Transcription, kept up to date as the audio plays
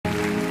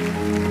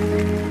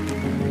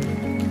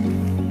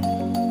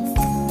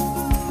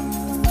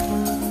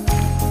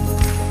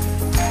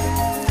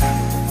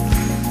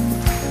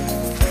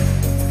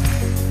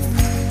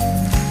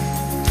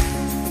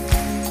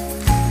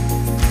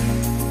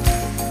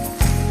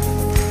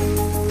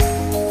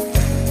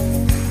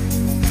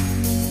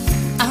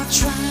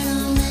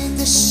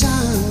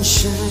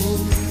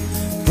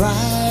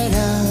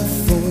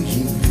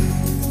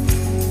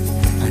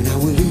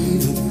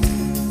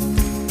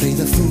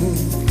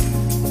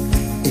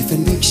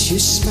you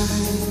smile.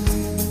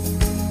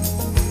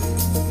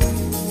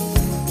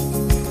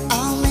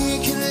 I'll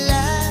make you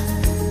laugh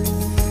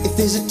if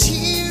there's a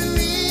tear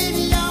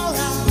in your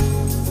eye.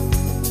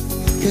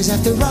 'Cause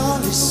after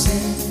all is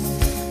said,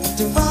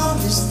 after all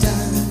is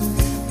done,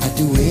 I'd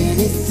do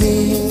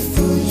anything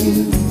for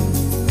you.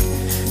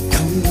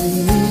 Come with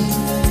me,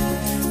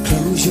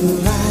 close your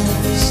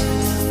eyes,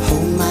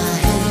 hold my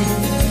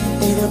hand,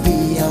 it'll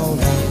be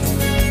alright.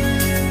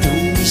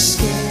 Don't be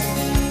scared,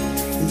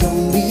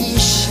 don't be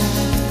shy,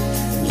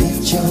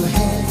 lift your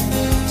head,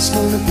 it's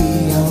gonna be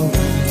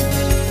alright.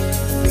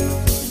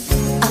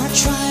 I'll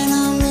try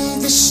to make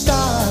the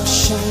stars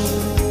shine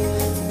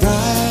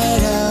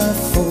brighter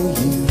for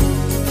you,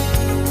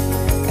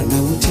 and I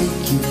will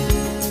take you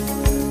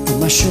on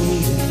my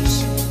shoulders,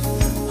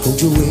 hold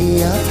you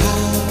way up high.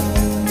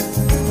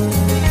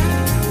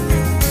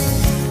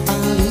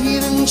 I'll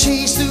even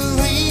chase the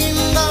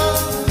rainbow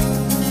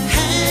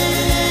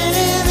high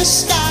in the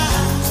sky.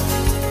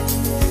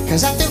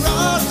 'Cause after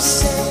all is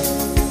said,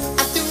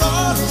 after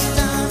all is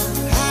done,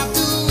 I'll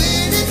do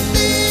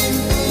anything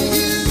for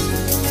you.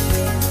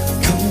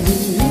 Come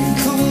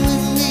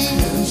with me,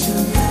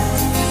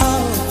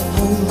 oh,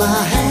 hold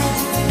my hand,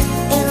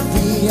 it'll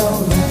be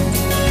alright.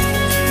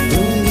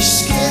 Don't be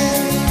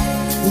scared,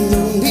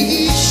 don't be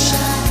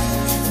shy,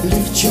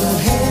 lift your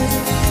head,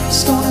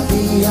 it's gonna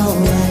be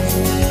alright.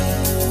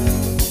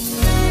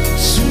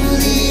 Through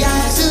the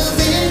eyes of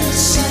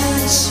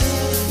innocence,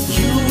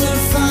 you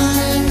will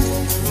find,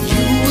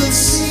 you will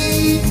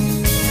see,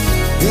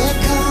 there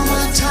come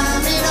a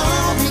time it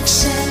all makes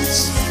sense,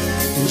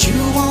 and you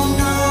won't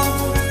know,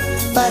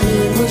 but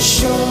it will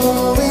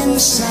show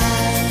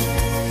inside,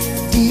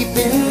 deep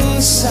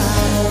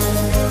inside.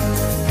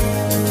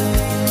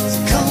 So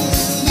come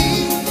with me,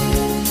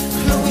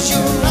 close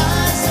your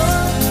eyes,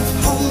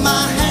 hold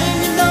my hand,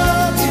 you know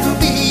it'll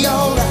be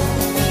alright.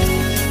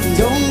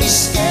 Don't be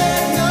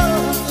scared, no,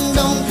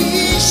 don't be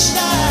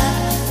shy,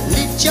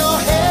 lift your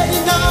head,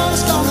 you know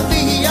it's gonna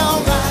be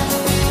alright.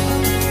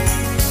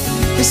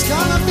 It's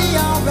gonna be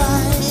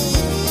alright.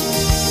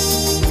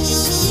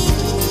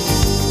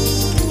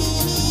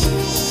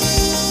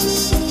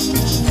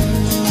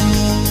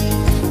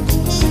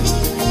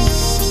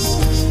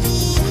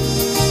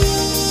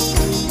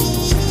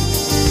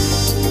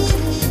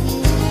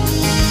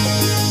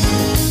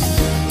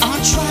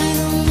 I'll try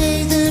to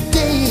make the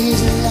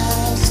days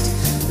last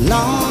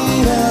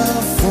longer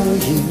for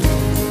you.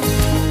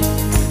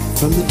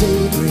 From the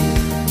daybreak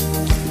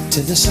to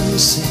the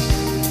sunset,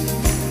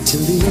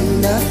 till the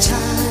end of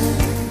time.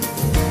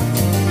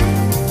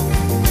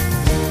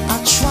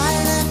 I'll try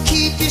to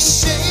keep you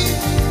safe,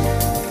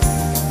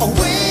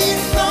 away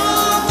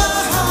from the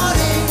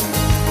heartache.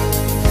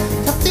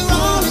 After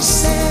all is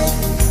said,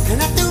 and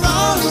after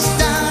all is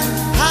done,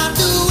 I'll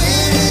do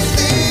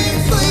anything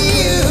for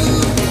you.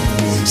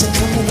 So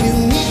come with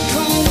me,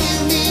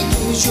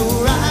 close your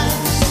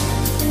eyes,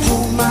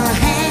 hold my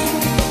hand,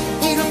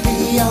 it'll be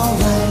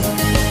alright.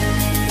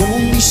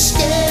 Don't be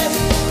scared,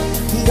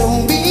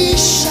 don't be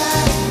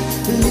shy,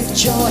 lift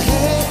your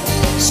head,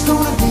 it's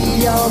gonna be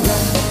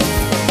alright.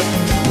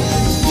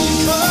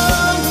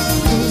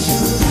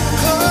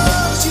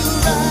 Close your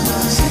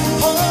eyes,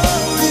 oh,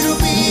 it'll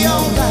be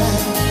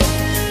alright.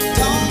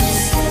 Don't be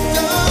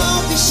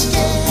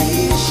scared,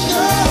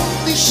 don't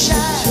be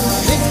shy,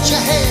 lift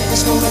your head,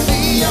 it's gonna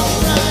be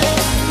alright.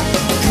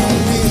 Come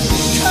with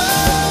me,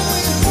 come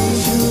with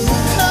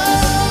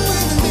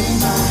me,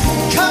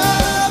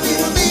 come,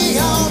 it'll be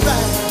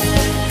alright.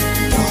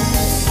 Don't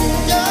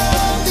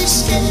be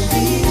scared,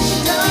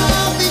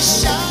 don't be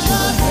shy,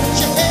 lift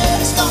your head,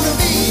 it's gonna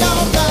be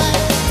alright.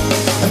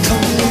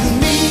 Come with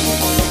me,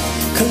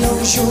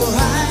 close your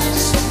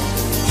eyes,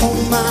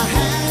 hold my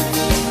hand,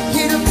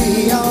 it'll be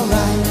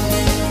alright.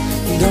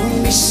 Don't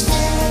be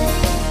scared,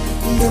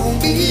 don't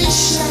be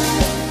shy,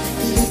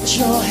 lift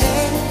your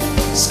head,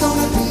 it's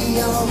gonna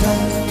be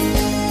alright.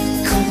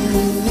 Come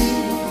with me,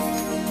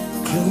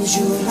 close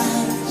your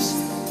eyes,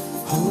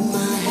 hold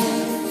my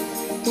hand,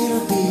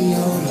 it'll be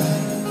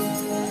alright.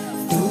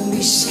 Don't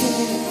be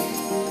scared,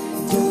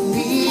 don't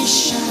be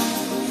shy,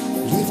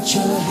 lift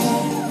your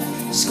head,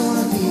 it's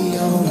gonna be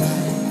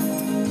alright.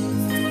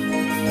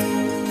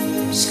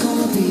 It's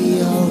gonna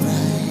be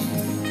alright.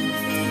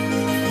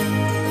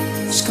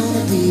 It's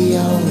gonna be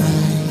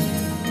alright.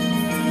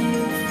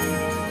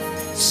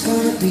 It's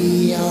gonna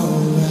be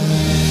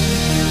alright.